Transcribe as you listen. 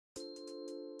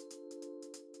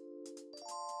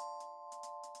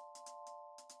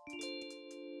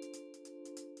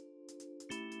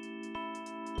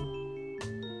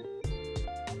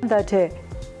That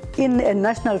in a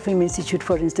National Film Institute,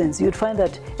 for instance, you'd find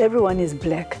that everyone is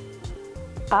black.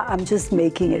 I'm just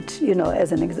making it,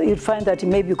 as an example. You'd find that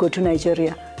maybe you go to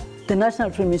Nigeria, the National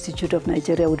Film Institute of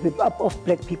Nigeria would be up of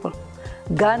black people.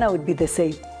 Ghana would be the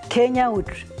same. Kenya would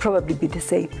probably be the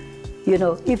same.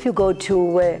 If you go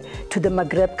to the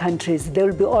Maghreb countries, they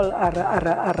will be all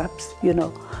Arabs,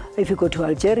 If you go to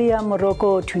Algeria,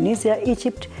 Morocco, Tunisia,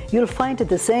 Egypt, you'll find it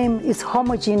the same. It's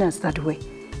homogeneous that way.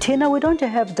 Tina, we don't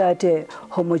have that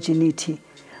homogeneity.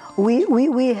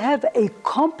 We have a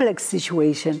complex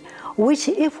situation, which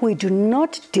if we do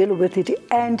not deal with it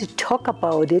and talk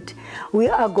about it, we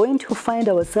are going to find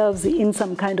ourselves in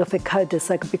some kind of a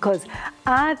cul-de-sac, because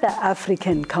other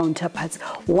African counterparts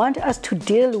want us to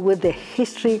deal with the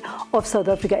history of South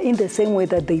Africa in the same way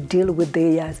that they deal with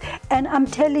theirs. And I'm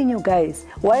telling you guys,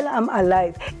 while I'm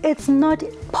alive, it's not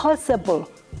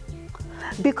possible,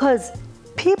 because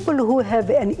people who have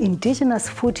an indigenous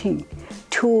footing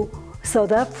to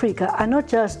South Africa are not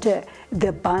just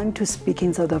the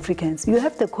Bantu-speaking South Africans. You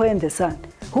have the Khoi and the San,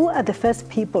 who are the first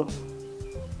people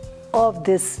of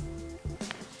this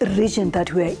region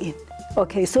that we are in.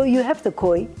 Okay, so you have the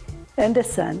Khoi and the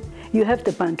San, you have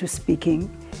the Bantu-speaking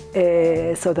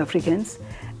South Africans,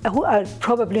 who are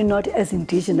probably not as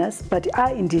indigenous, but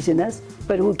are indigenous,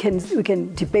 but we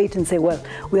can debate and say, well,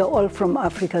 we are all from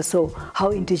Africa, so how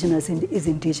indigenous is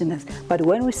indigenous? But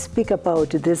when we speak about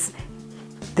this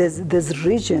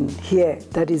region here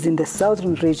that is in the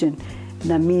southern region,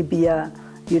 Namibia,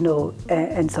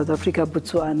 and South Africa,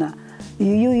 Botswana,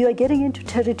 you are getting into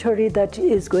territory that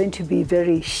is going to be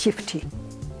very shifty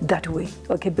that way,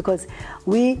 okay? Because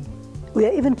we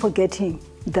are even forgetting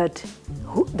that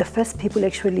the first people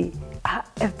actually are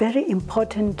a very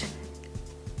important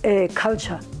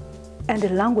culture and a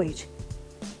language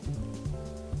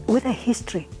with a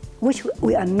history, which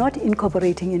we are not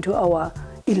incorporating into our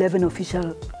 11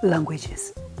 official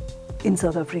languages in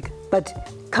South Africa.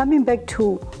 But coming back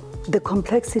to the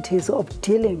complexities of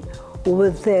dealing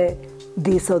with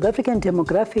the South African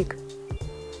demographic,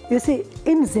 you see,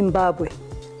 in Zimbabwe,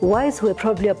 whites were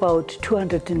probably about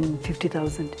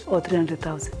 250,000 or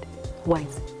 300,000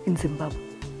 whites in Zimbabwe.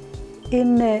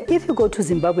 If you go to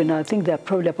Zimbabwe now, I think there are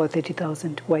probably about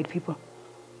 30,000 white people.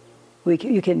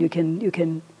 You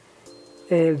can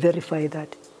verify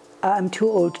that. I'm too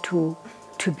old to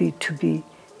be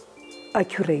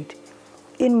accurate.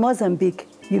 In Mozambique,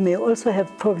 you may also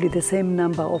have probably the same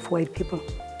number of white people.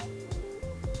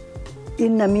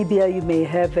 In Namibia, you may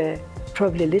have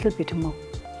probably a little bit more,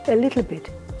 a little bit.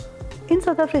 In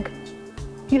South Africa,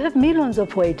 you have millions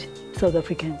of white South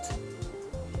Africans.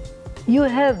 You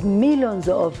have millions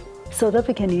of South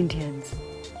African Indians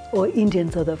or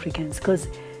Indian South Africans, because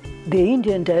the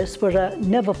Indian diaspora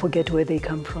never forget where they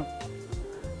come from.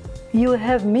 You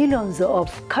have millions of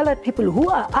colored people who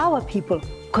are our people,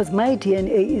 because my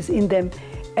DNA is in them,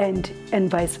 and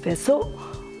vice versa. So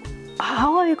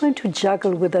how are you going to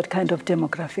juggle with that kind of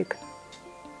demographic?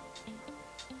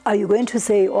 Are you going to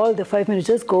say all the 5 minutes,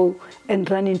 just go and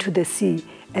run into the sea,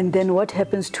 and then what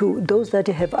happens to those that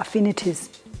have affinities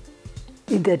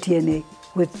in their DNA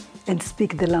and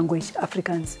speak the language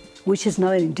Afrikaans, which is now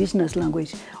an indigenous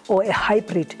language or a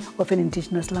hybrid of an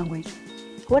indigenous language?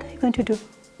 What are you going to do?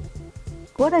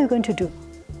 What are you going to do?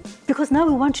 Because now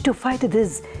we want to fight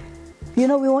this.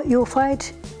 You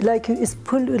fight like it's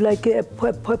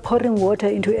pouring water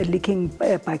into a leaking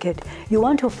bucket. You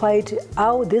want to fight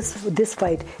this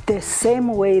fight the same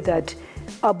way that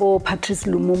Abo Patrice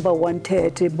Lumumba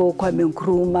wanted, Abo Kwame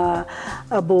Nkrumah,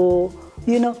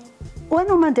 when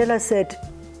Mandela said,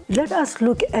 let us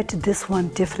look at this one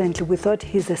differently, we thought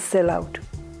he's a sellout.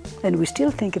 And we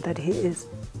still think that he is.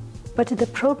 But the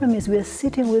problem is we are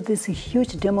sitting with this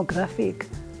huge demographic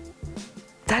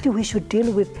that we should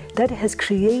deal with, that has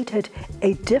created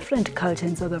a different culture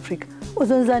in South Africa.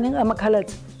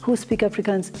 Who speak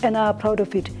Afrikaans and are proud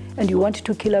of it, and you want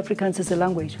to kill Afrikaans as a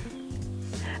language.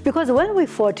 Because when we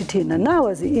fought Tina, and I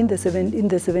was in the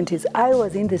 70s, I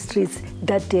was in the streets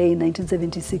that day in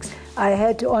 1976. I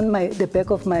had on the back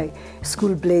of my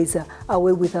school blazer,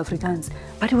 away with Afrikaans.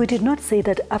 But we did not say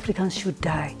that Afrikaans should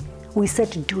die. We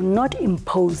said, do not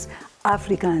impose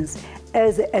Afrikaans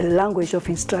as a language of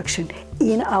instruction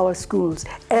in our schools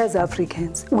as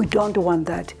Africans. We don't want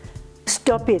that.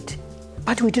 Stop it.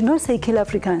 But we did not say kill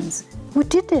Afrikaans. We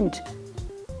didn't.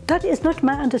 That is not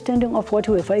my understanding of what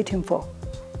we were fighting for.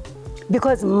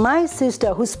 Because my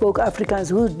sister who spoke Afrikaans,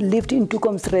 who lived in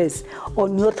Toekomsreis or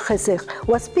Noord-Geseg,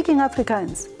 was speaking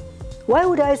Afrikaans. Why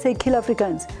would I say kill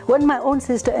Afrikaans when my own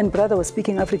sister and brother was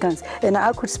speaking Afrikaans and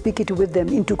I could speak it with them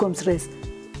in Toekomsreis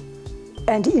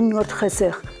and in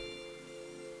Noord-Geseg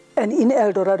and in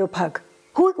El Dorado Park.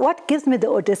 What gives me the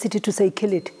audacity to say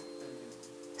kill it?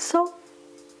 So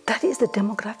that is the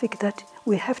demographic that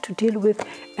we have to deal with.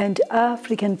 And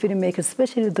African filmmakers,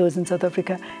 especially those in South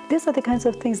Africa, these are the kinds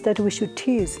of things that we should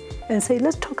tease and say,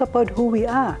 let's talk about who we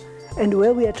are and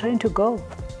where we are trying to go.